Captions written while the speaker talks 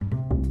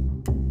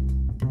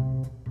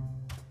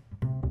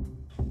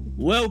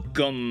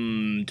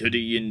Welcome to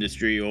the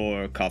Industry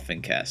or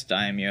Coffin Cast.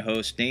 I am your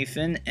host,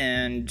 Nathan,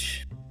 and,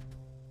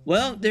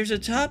 well, there's a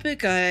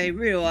topic I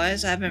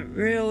realize I haven't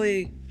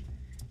really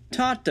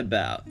talked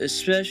about,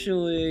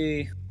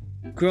 especially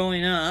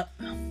growing up,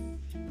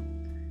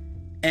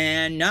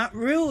 and not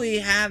really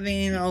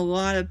having a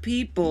lot of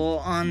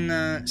people on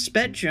the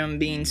spectrum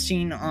being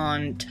seen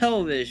on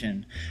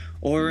television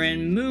or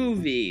in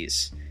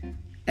movies,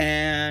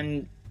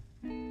 and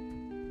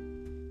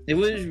it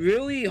was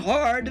really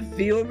hard to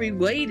feel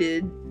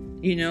related,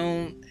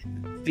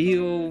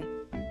 feel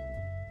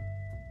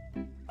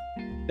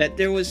that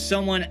there was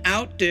someone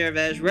out there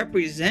that is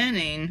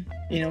representing,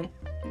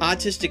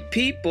 autistic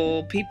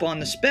people on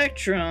the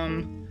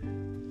spectrum,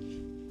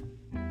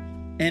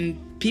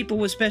 and people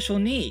with special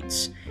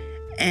needs.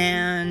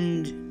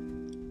 And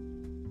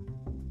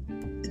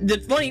the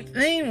funny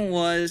thing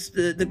was,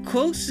 the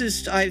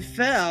closest I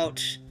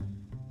felt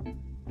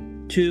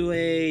to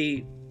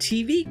a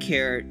TV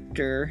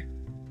character,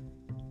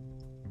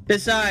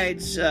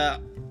 besides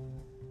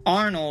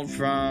Arnold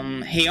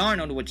from Hey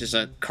Arnold, which is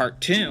a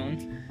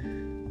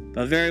cartoon,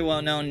 a very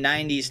well-known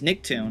 90s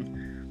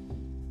Nicktoon.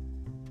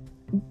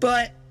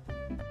 But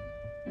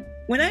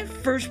when I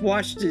first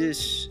watched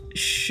this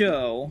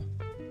show,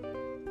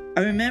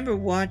 I remember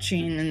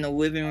watching in the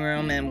living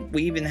room, and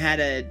we even had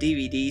a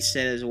DVD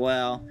set as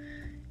well,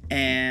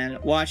 and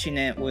watching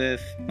it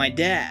with my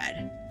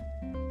dad.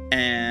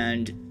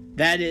 And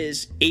that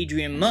is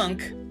Adrian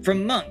Monk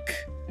from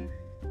Monk.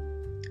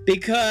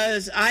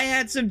 Because I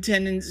had some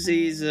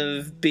tendencies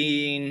of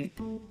being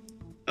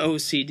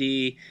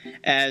OCD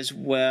as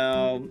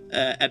well,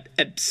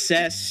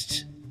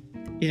 obsessive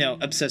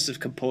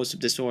compulsive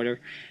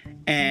disorder.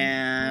 But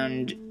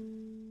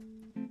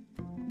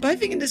I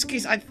think in this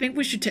case, I think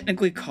we should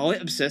technically call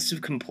it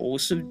obsessive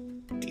compulsive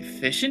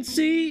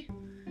deficiency,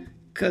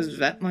 because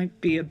that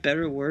might be a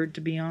better word,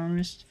 to be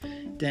honest,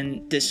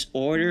 than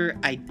disorder.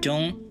 I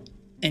don't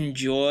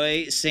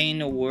enjoy saying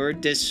the word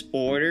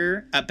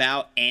disorder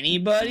about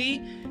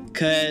anybody,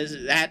 because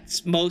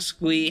that's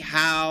mostly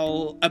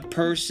how a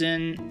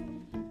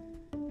person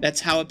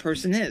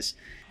is,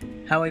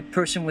 how a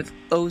person with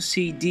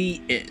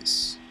OCD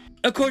is.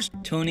 Of course,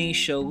 Tony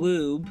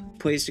Shalhoub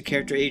plays the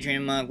character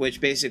Adrian Monk, which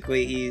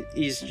basically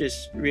he's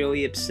just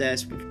really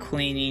obsessed with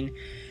cleaning,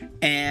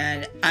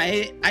 and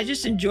I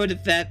just enjoyed the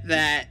fact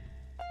that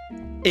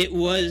it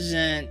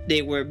wasn't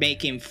they were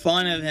making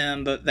fun of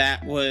him, but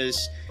that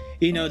was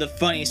the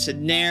funny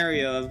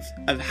scenario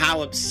of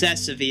how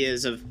obsessive he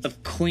is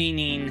of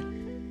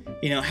cleaning,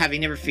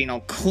 having everything all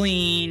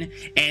clean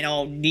and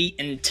all neat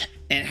and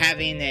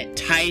having it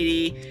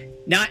tidy.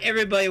 Not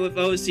everybody with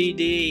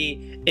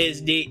OCD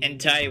is neat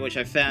and tidy, which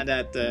I found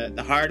out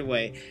the hard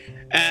way.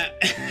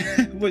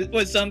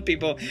 With some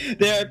people,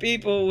 there are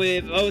people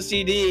with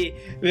OCD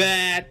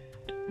that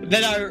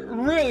are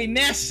really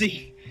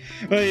messy,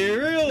 and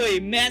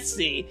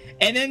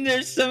then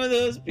there's some of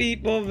those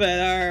people that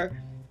are,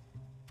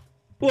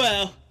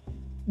 well,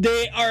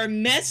 they are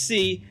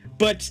messy,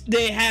 but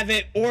they have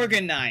it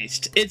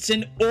organized. It's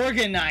an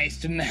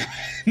organized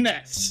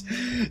mess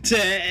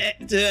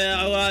to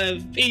a lot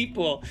of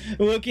people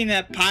looking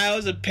at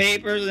piles of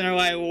papers, and they're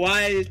like,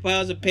 why are these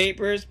piles of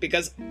papers?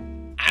 Because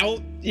I'll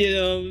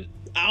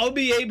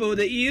be able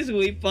to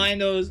easily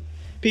find those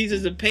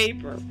pieces of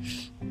paper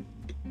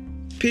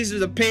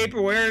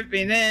where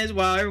everything is,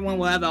 while everyone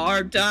will have a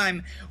hard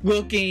time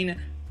looking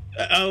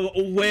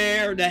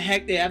where the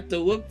heck they have to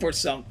look for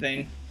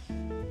something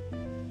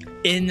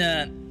in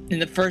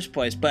the first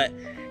place. But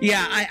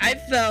yeah, I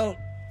felt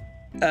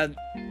the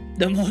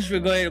most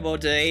relatable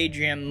to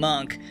Adrian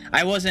Monk.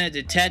 I wasn't a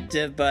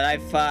detective, but I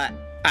thought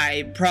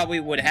I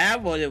probably would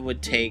have what it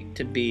would take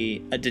to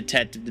be a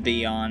detective, to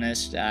be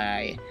honest.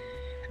 I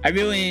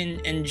really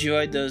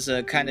enjoyed those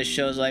kind of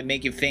shows like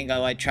make you think,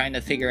 like trying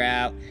to figure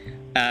out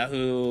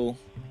who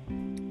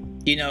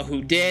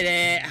did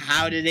it,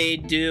 how did they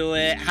do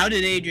it, how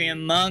did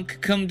Adrian Monk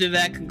come to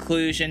that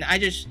conclusion. I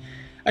just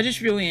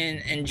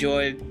really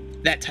enjoyed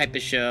that type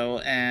of show,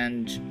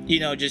 and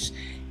just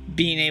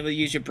being able to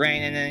use your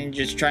brain and then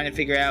just trying to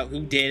figure out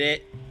who did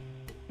it.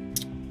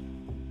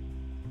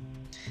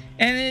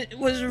 And it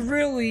was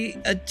really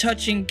a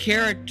touching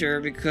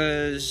character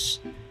because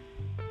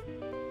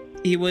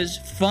he was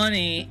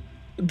funny,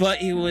 but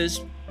he was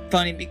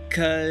funny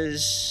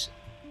because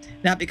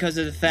not because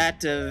of the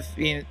fact of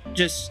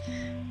it's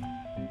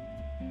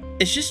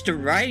just the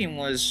writing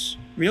was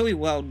really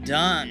well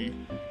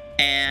done,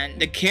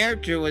 and the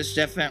character was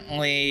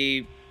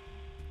definitely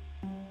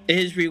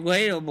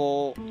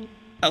relatable,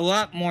 a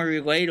lot more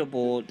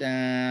relatable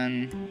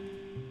than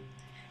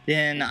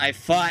I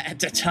thought at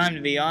the time,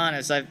 to be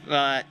honest.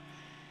 I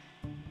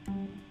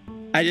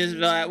just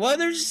thought, well,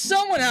 there's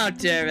someone out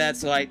there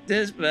that's like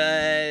this,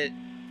 but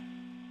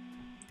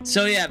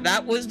so yeah,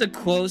 that was the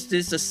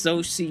closest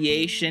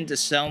association to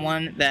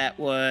someone that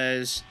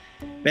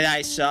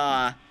I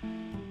saw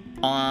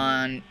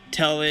on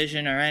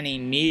television or any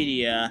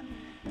media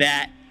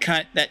that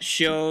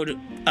showed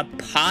a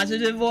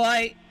positive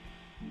light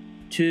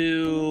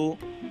to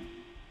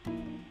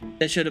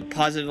that showed a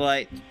positive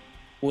light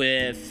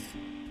with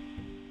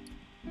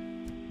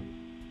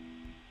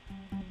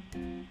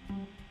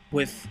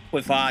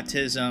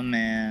autism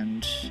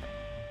and,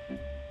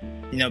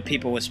 you know,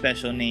 people with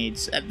special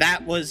needs.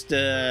 That was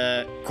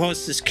the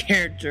closest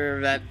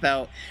character that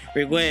felt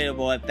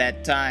relatable at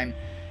that time,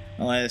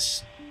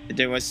 unless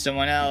there was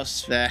someone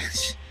else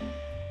that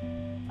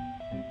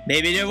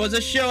maybe there was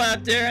a show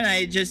out there and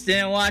I just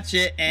didn't watch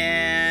it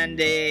and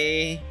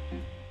they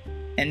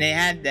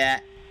had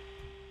that.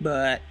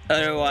 But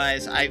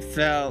otherwise, I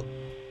felt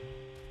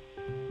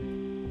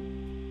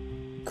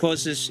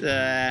closest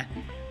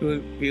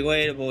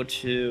relatable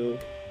to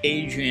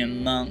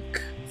Adrian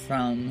Monk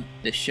from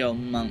the show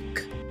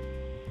Monk.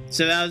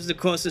 So that was the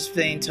closest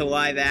thing to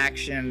live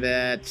action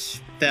that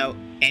felt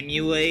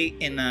emulate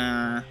in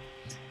a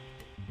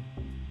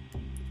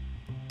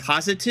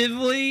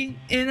positively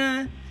in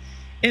a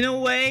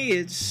way.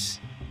 It's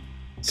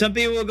some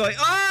people will go,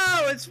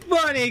 oh, it's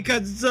funny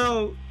because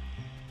so.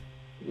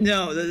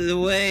 No, the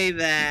way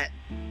that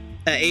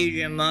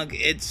Adrian Monk,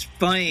 it's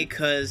funny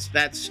because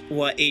that's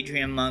what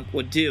Adrian Monk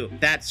would do.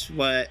 That's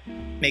what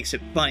makes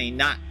it funny,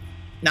 not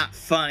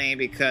funny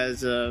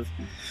because of,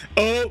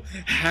 oh,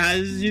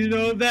 has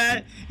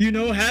that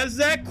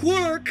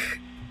quirk.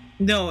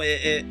 No,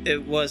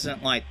 it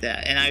wasn't like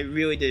that, and I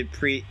really did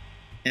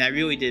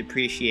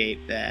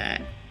appreciate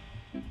that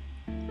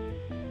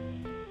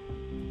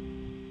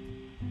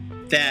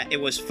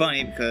it was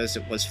funny because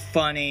it was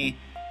funny.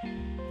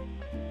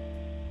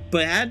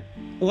 But it had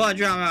a lot of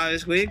drama,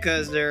 obviously,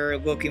 because they're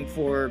looking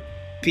for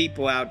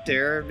people out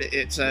there.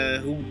 It's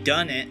a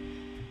whodunit,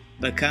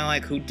 but kind of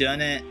like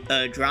whodunit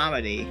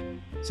dramedy.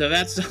 So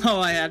that's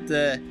all I have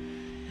to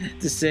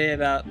say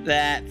about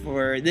that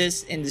for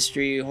this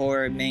industry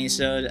horror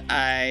minisode.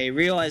 I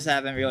realize I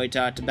haven't really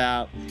talked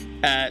about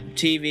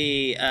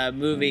TV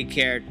movie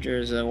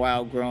characters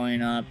while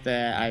growing up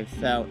that I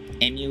felt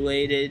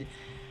emulated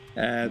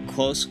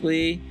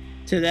closely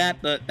to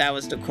that, but that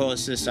was the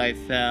closest I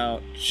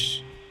felt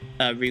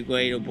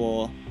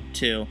relatable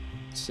to.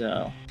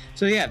 So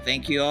yeah,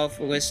 thank you all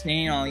for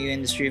listening, all you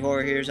industry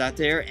horror heroes out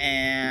there,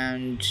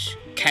 and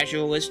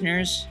casual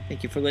listeners,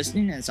 thank you for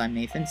listening. As I'm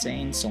Nathan,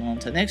 saying so long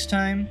till next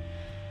time.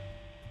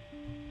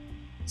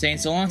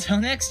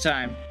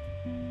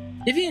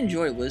 If you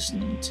enjoy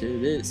listening to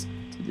this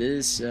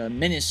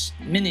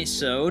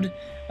minisode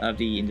of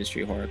the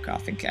Industry Horror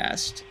Coffin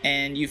Cast,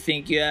 and you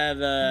think you have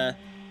an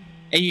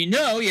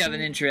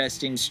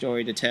interesting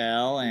story to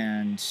tell,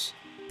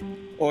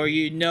 or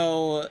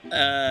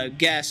a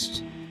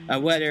guest,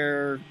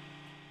 whether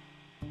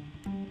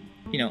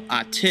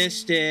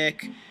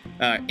autistic,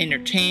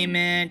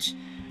 entertainment,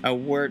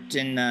 worked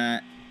in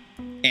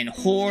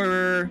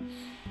horror,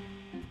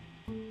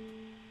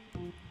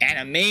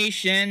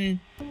 animation,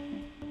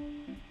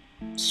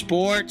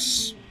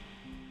 sports,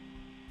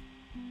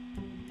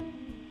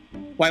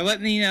 why,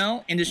 let me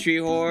know.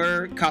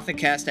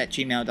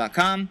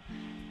 industryhorrorcoffincast@gmail.com.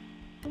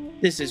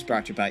 This is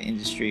brought to you by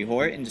Industry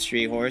Horror.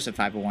 Industry Horror is a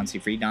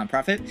 501c3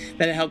 nonprofit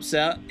that helps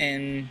out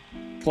and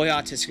employ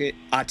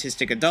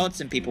autistic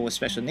adults and people with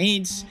special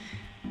needs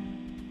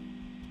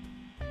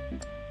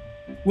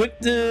with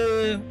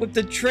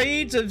the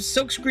trades of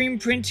silkscreen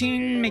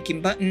printing,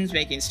 making buttons,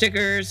 making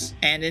stickers,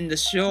 and in the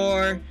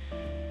store,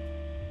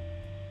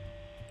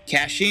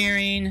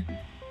 cashiering,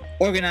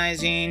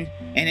 organizing,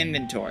 and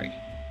inventory.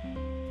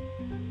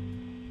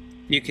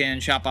 You can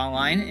shop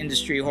online,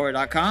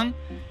 industryhorror.com.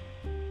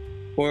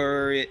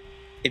 Or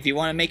if you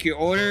want to make your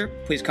order,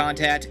 please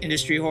contact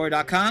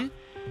industryhorror.com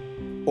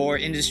or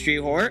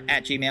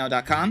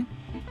industryhorror@gmail.com.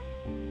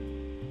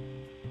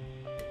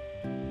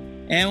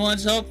 And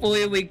once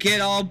hopefully we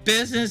get all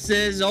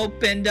businesses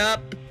opened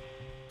up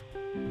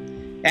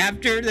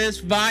after this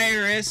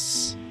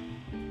virus,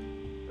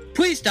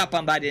 please stop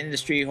on by the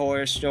Industry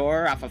Horror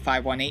store off of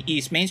 518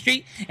 East Main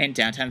Street in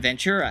downtown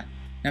Ventura.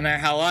 No matter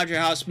how large or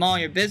how small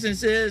your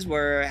business is,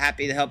 we're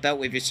happy to help out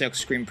with your silk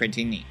screen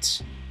printing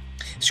needs.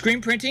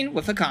 Screen printing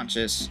with a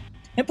conscience.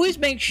 And please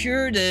make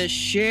sure to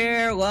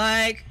share,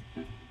 like,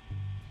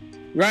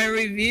 write a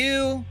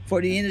review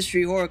for the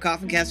Industry Horror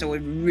Coffin Cast. I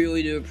would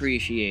really do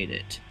appreciate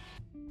it.